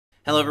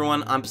Hello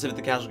everyone, I'm Pacific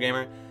the Casual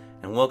Gamer,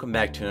 and welcome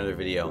back to another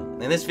video.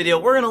 In this video,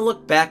 we're going to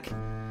look back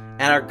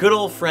at our good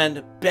old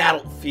friend,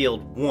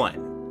 Battlefield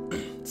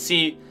 1.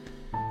 See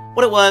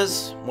what it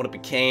was, what it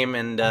became,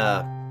 and,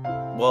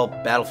 well,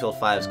 Battlefield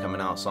 5 is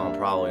coming out, so I'm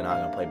probably not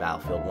going to play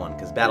Battlefield 1,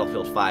 because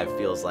Battlefield 5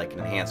 feels like an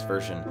enhanced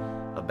version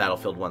of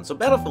Battlefield 1. So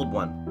Battlefield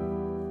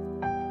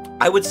 1,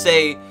 I would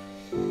say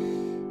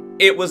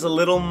it was a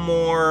little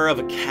more of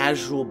a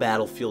casual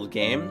Battlefield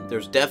game.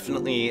 There's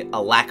definitely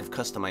a lack of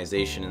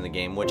customization in the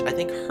game, which I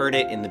think hurt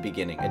it in the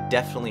beginning. It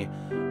definitely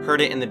hurt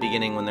it in the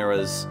beginning when there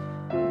was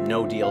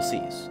no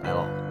DLCs at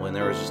all. When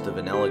there was just a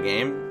vanilla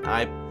game,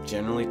 I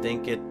generally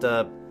think it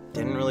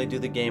didn't really do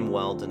the game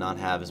well to not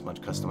have as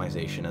much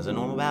customization as a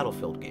normal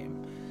Battlefield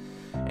game.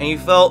 And you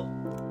felt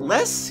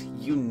less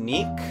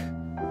unique,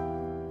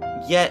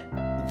 yet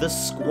the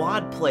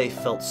squad play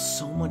felt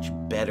so much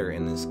better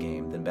in this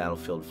game than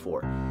Battlefield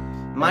 4.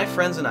 My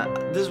friends and I,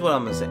 this is what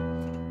I'm going to say.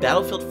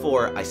 Battlefield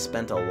 4, I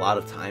spent a lot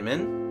of time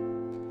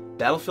in.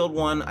 Battlefield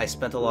 1, I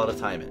spent a lot of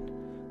time in.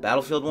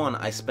 Battlefield 1,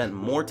 I spent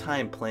more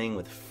time playing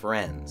with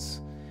friends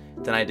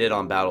than I did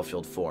on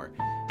Battlefield 4.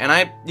 And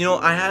I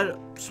had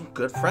some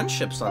good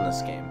friendships on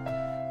this game.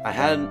 I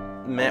had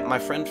met my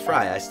friend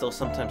Fry. I still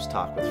sometimes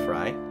talk with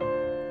Fry.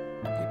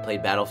 We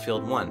played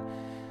Battlefield 1.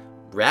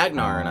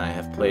 Ragnar and I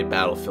have played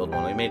Battlefield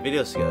 1. We made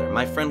videos together.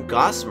 My friend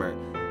Gosmer,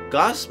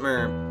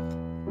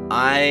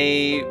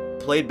 I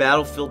played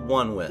Battlefield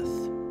 1 with,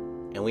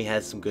 and we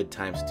had some good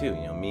times too.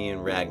 You know, me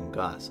and Rag and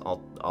Goss,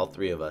 all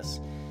three of us.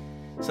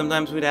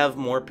 Sometimes we'd have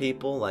more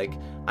people. Like,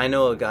 I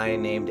know a guy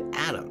named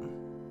Adam,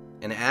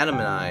 and Adam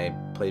and I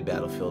played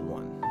Battlefield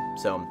 1.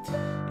 So,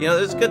 you know,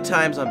 there's good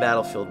times on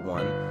Battlefield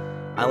 1.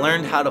 I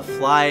learned how to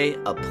fly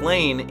a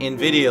plane in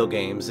video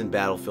games in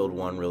Battlefield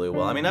 1 really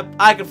well. I mean,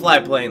 I could fly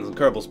planes in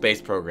Kerbal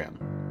Space Program,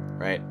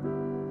 right?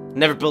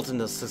 Never built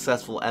into a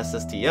successful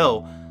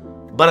SSTO,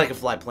 but I could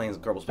fly planes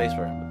in Kerbal Space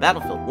Program. But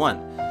Battlefield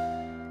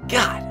 1,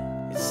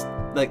 God, it's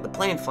like the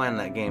plane flying in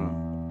that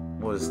game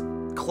was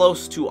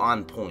close to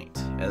on point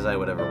as I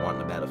would ever want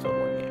in a Battlefield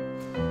 1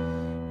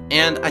 game.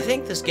 And I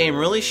think this game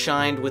really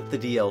shined with the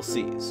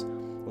DLCs.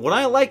 What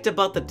I liked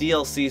about the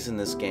DLCs in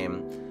this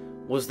game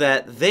was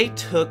that they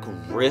took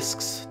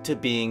risks to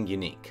being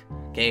unique.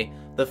 Okay,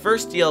 the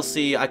first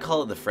DLC, I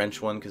call it the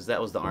French one because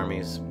that was the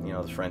armies, you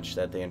know, the French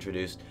that they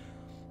introduced.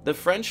 The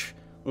French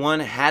one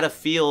had a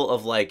feel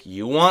of like,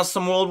 you want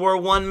some World War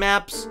I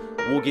maps?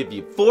 We'll give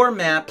you 4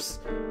 maps.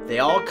 They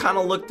all kind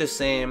of look the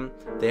same.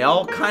 They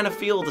all kind of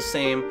feel the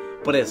same,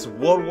 but it's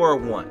World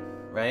War I,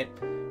 right?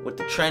 With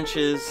the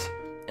trenches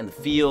and the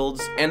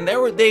fields, and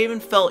they even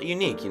felt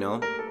unique, you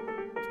know?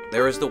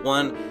 There was the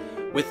one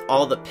with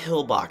all the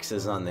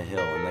pillboxes on the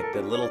hill and like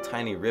the little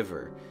tiny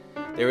river.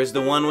 There was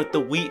the one with the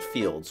wheat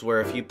fields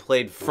where if you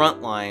played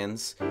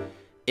Frontlines,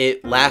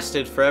 it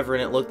lasted forever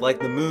and it looked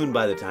like the moon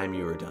by the time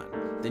you were done.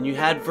 Then you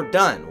had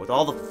Verdun with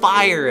all the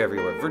fire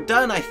everywhere.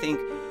 Verdun, I think,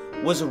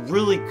 was a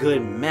really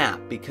good map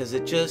because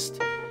it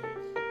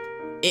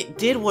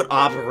did what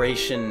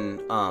Operation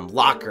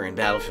Locker in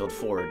Battlefield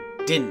 4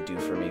 didn't do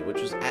for me,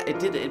 which was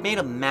it made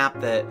a map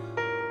that,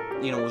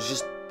 you know, was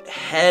just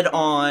head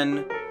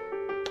on,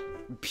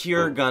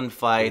 pure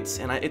gunfights,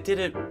 and it did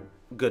it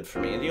good for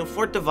me. And, you know,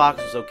 Fort de Vaux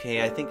was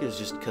okay. I think it was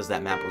just because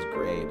that map was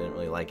gray. I didn't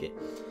really like it.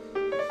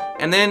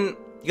 And then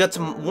you got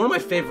one of my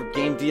favorite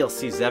game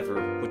DLCs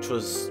ever, which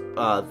was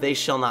They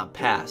Shall Not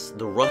Pass,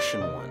 the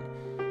Russian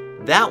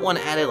one. That one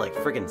added like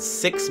friggin'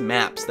 6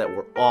 maps that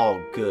were all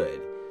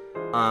good.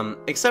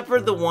 Except for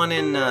the one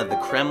in the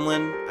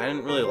Kremlin. I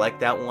didn't really like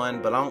that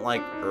one, but I don't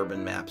like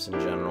urban maps in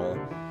general.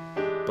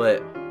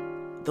 But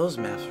those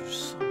maps were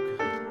so good.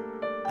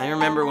 I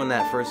remember when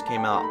that first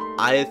came out,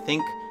 I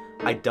think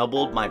I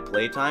doubled my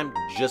playtime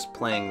just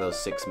playing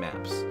those 6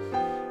 maps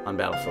on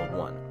Battlefield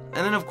 1.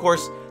 And then, of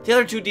course, the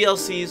other 2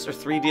 DLCs, or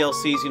 3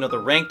 DLCs, you know, the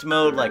ranked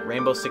mode, like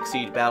Rainbow Six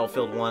Siege,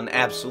 Battlefield 1,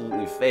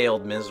 absolutely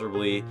failed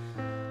miserably.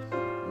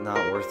 Not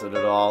worth it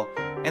at all.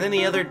 And then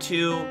the other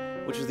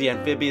 2, which was the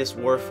Amphibious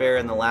Warfare,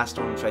 and the last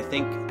one, which I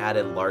think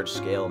added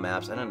large-scale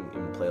maps. I didn't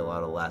even play a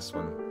lot of the last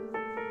one.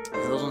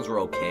 Those ones were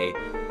okay.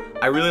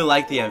 I really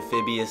liked the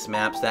Amphibious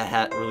maps. That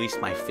had released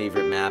my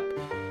favorite map,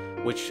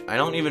 which I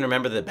don't even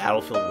remember the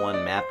Battlefield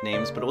 1 map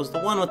names, but it was the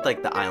one with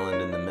like the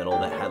island in the middle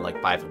that had like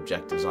 5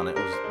 objectives on it.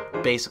 It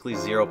was basically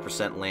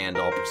 0% land,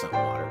 all %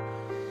 water.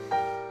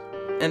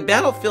 And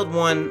Battlefield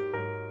 1,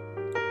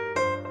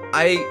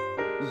 I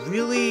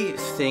really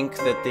think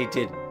that they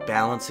did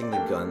balancing the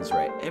guns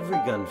right. Every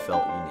gun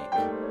felt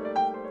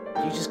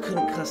unique. You just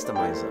couldn't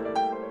customize them.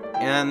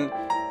 And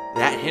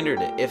that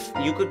hindered it. If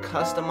you could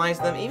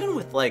customize them, even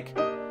with like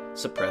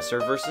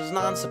suppressor versus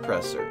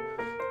non-suppressor,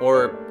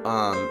 or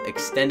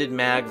extended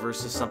mag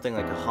versus something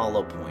like a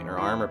hollow point or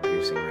armor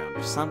piercing round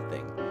or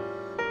something,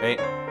 right?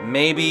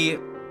 Maybe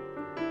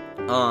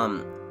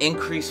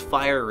increase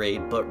fire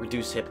rate but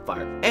reduce hip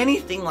fire.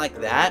 Anything like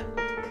that.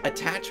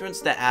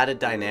 Attachments that added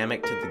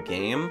dynamic to the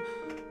game.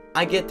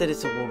 I get that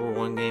it's a World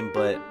War I game,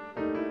 but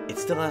it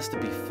still has to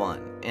be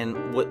fun. And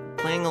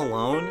playing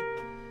alone,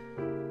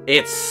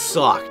 it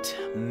sucked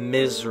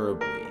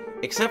miserably.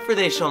 Except for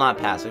They Shall Not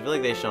Pass. I feel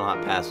like They Shall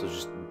Not Pass was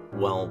just,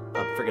 well,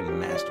 a freaking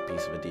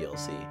masterpiece of a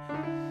DLC.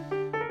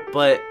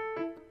 But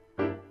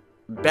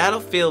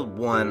Battlefield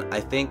 1,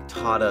 I think,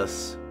 taught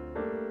us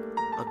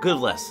a good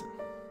lesson.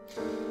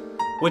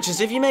 Which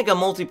is, if you make a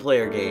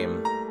multiplayer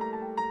game,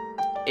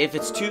 if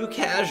it's too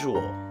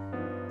casual,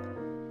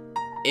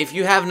 if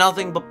you have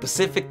nothing but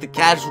Pacific the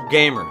casual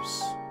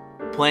gamers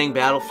playing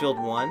Battlefield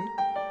 1,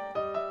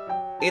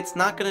 it's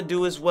not going to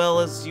do as well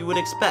as you would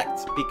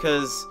expect,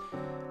 because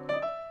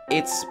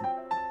it's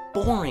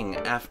boring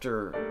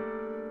after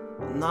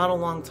not a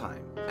long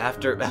time.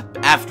 After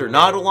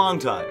not a long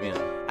time, you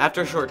know,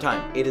 after a short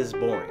time, it is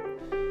boring.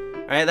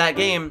 Alright, that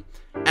game,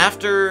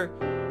 after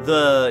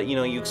the, you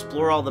know, you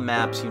explore all the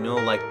maps, you know,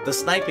 like, the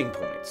sniping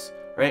points,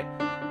 right?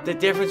 The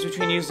difference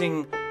between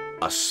using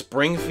a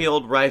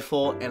Springfield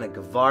rifle and a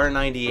Gavar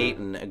 98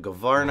 and a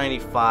Gavar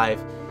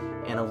 95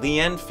 and a Lee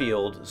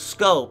Enfield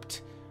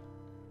scoped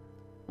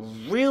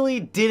really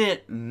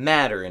didn't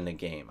matter in the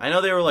game. I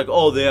know they were like,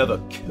 oh, they have a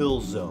kill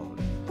zone.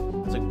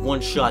 It's like one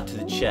shot to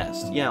the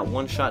chest. Yeah,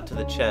 one shot to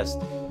the chest.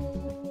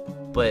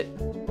 But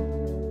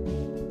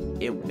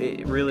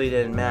it really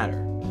didn't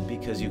matter,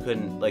 because you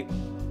couldn't, like,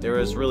 there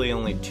was really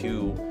only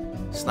 2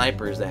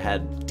 snipers that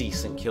had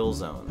decent kill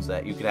zones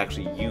that you could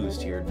actually use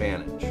to your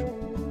advantage.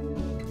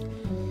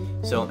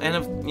 So,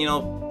 and you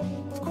know,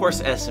 of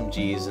course,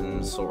 SMGs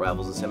and assault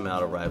rifles and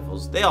semi-auto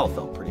rifles, they all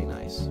felt pretty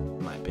nice,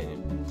 in my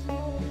opinion.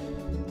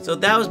 So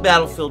that was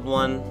Battlefield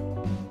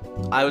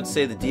 1. I would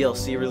say the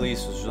DLC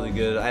release was really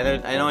good. I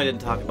know I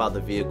didn't talk about the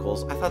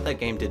vehicles. I thought that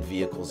game did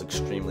vehicles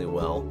extremely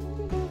well.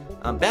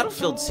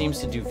 Battlefield seems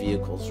to do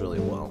vehicles really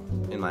well,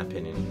 in my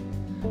opinion.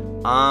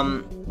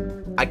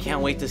 I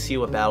can't wait to see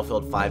what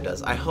Battlefield 5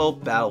 does. I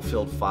hope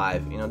Battlefield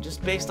 5, you know,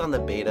 just based on the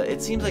beta,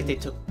 it seems like they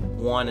took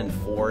 1 and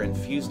 4 and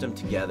fused them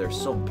together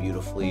so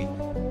beautifully.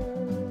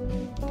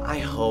 I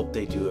hope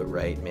they do it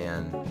right,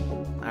 man.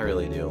 I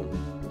really do.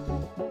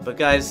 But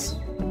guys,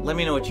 let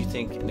me know what you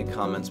think in the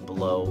comments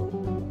below.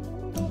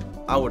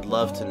 I would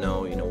love to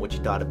know, you know, what you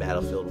thought of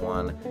Battlefield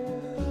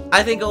 1.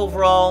 I think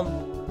overall,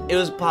 it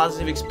was a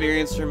positive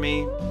experience for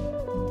me.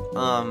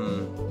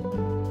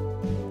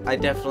 I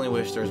definitely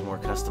wish there was more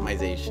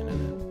customization in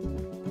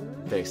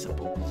it. Very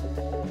simple.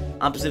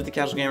 I'm Pacific the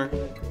Casual Gamer.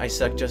 I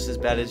suck just as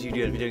bad as you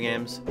do at video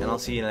games, and I'll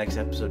see you in the next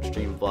episode,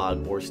 stream,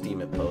 vlog, or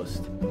Steam it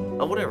post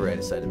of whatever I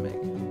decide to make.